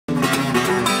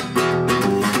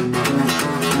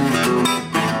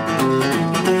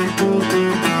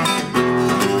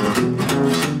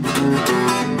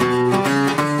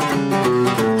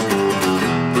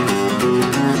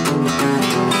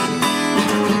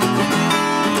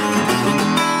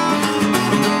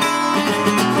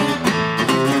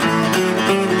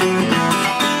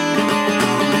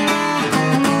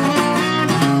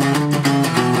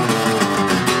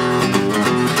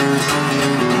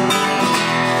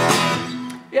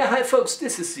hi folks,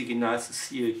 this is Siggi. Nice to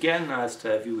see you again, nice to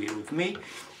have you here with me.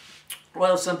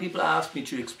 Well, some people asked me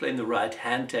to explain the right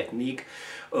hand technique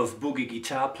of boogie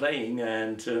guitar playing,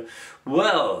 and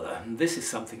this is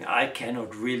something I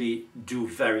cannot really do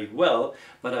very well,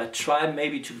 but I try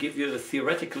maybe to give you a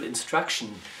theoretical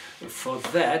instruction for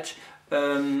that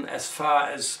as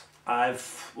far as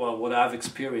what I've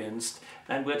experienced.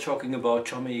 And we're talking about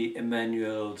Tommy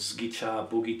Emmanuel's guitar,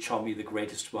 Boogie Tommy, the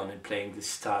greatest one in playing this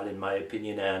style in my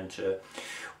opinion. And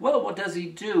what does he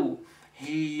do?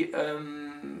 He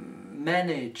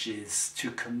manages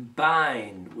to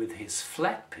combine with his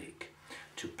flat pick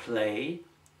to play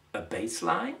a bass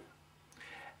line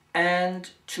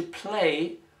and to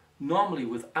play, normally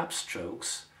with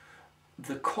upstrokes,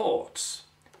 the chords.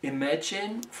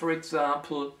 Imagine, for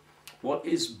example, what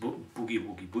is Boogie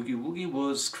Woogie? Boogie Woogie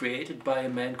was created by a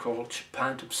man called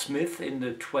Pantup Smith in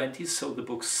the 20s, so the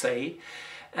books say,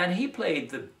 and he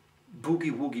played the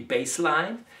Boogie Woogie bass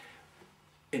line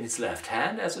in his left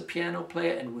hand as a piano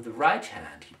player, and with the right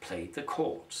hand he played the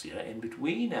chords, in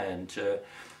between, and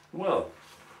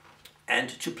and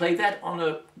to play that on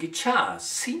a guitar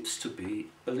seems to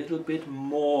be a little bit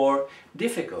more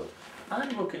difficult.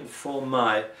 I'm looking for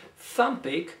my thumb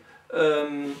pick.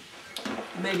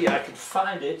 Maybe I can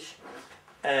find it,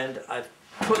 and I've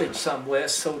put it somewhere,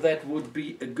 so that would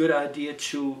be a good idea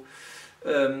to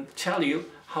tell you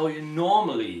how you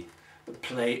normally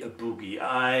play a boogie.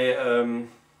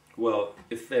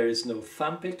 If there is no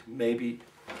thumb pick, maybe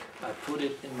I put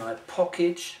it in my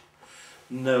pocket.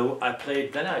 No, I play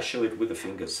it, then I show it with the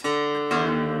fingers.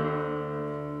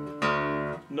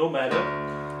 No matter.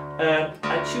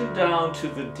 I tune down to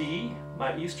the D,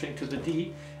 my E string to the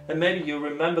D, and maybe you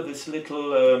remember this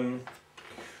little,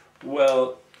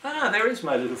 there is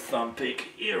my little thumb pick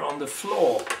here on the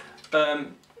floor.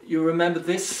 You remember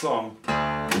this song?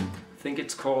 I think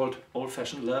it's called Old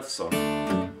Fashioned Love Song.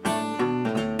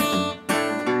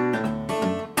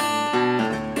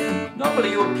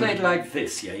 Normally you would play it like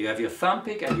this, you have your thumb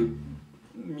pick and you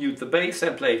mute the bass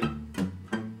and play.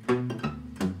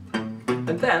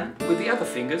 And then, with the other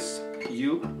fingers,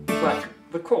 you pluck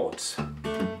the chords.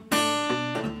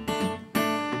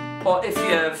 Or if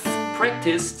you have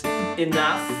practiced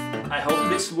enough, I hope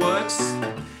this works,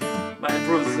 my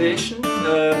improvisation,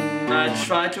 I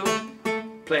try to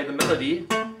play the melody.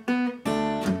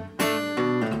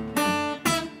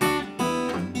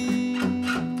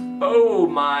 Oh,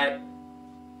 my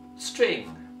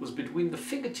string was between the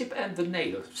fingertip and the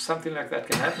nail. Something like that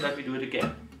can happen. Let me do it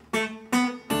again.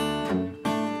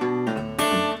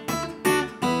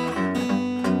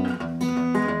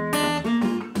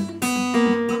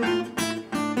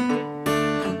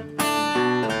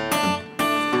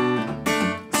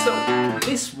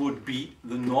 This would be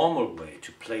the normal way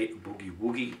to play a boogie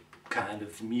woogie kind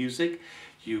of music.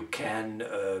 You can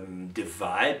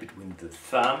divide between the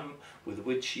thumb with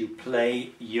which you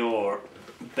play your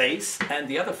bass and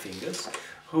the other fingers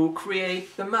who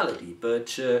create the melody.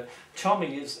 But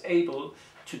Tommy is able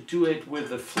to do it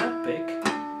with a flat pick,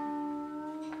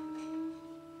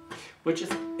 which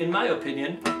is, in my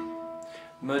opinion,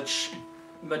 much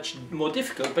more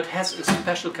difficult, but has a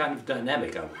special kind of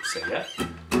dynamic, I would say. Yeah?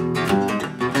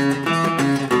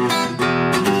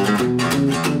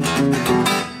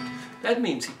 That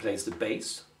means he plays the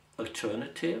bass,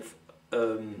 alternative,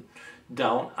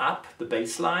 down, up, the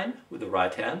bass line with the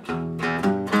right hand.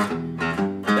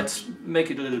 Let's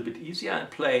make it a little bit easier and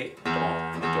play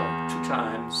down, down, 2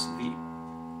 times the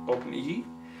open E,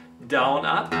 down,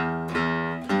 up,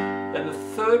 then the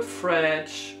 3rd fret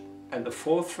and the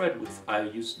 4th fret, with I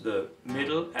use the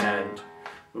middle and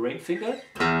the ring finger.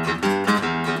 And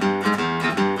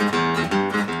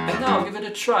now give it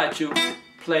a try to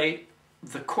play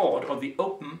the chord or the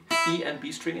open E and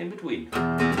B string in between.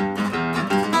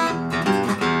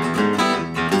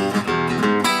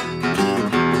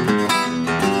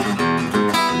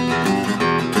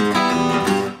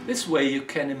 This way you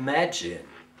can imagine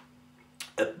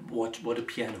what a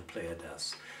piano player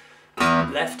does.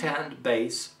 Left hand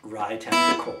bass, right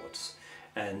hand the chords.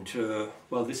 And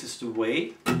this is the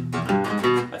way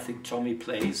I think Tommy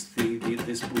plays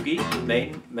this boogie,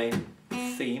 main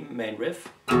theme, main riff.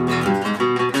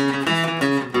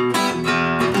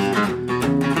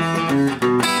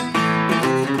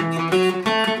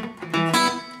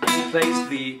 He plays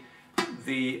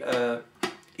the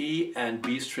E and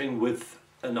B string with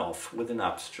an off, with an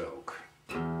upstroke.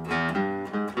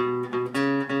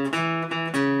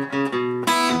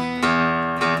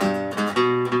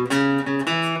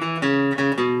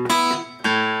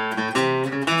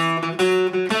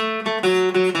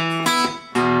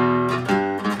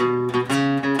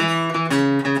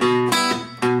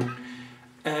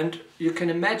 you can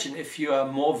imagine if you are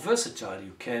more versatile,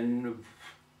 you can,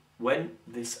 when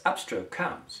this upstroke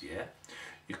comes, yeah,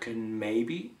 you can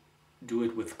maybe do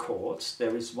it with chords.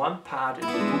 There is one part in the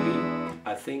boogie,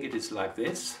 I think it is like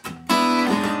this.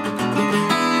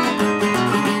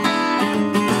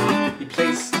 He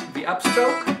plays the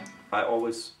upstroke. I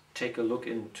always take a look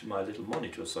into my little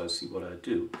monitor so I see what I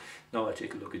do. Now I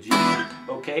take a look at you.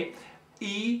 Okay,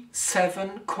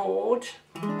 E7 chord.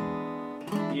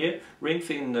 Here, ring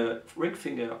finger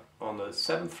on the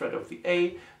 7th fret of the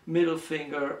A, middle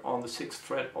finger on the 6th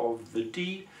fret of the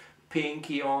D,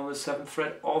 pinky on the 7th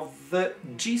fret of the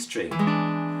G string.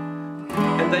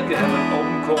 And then you have an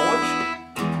open chord.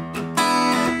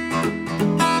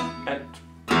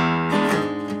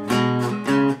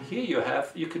 And here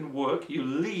you can work, you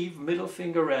leave middle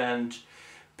finger and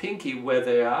pinky where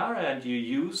they are and you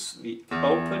use the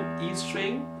open E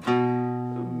string.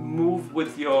 Move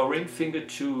with your ring finger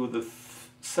to the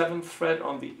 7th fret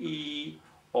on the E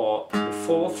or the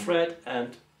 4th fret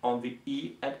and on the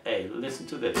E and A. Listen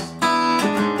to this.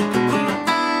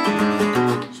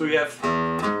 So you have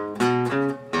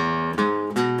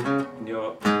in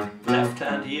your left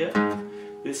hand here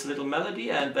this little melody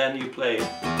and then you play.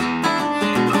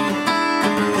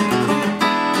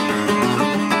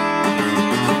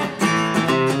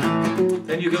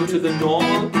 Then you go to the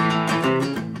normal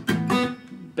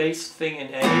bass thing in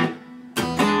A, and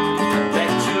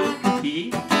back to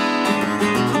E.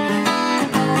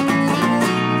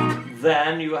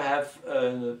 Then you have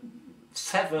a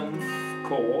 7th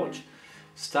chord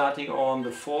starting on the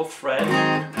 4th fret.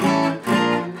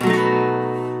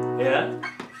 Yeah.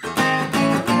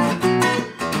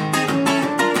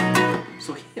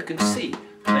 So here you can see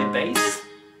play bass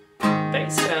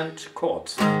and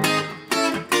chords.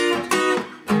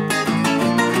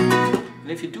 And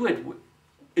if you do it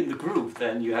in the groove,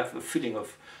 then you have a feeling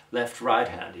of left-right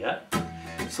hand, yeah?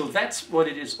 So that's what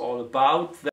it is all about.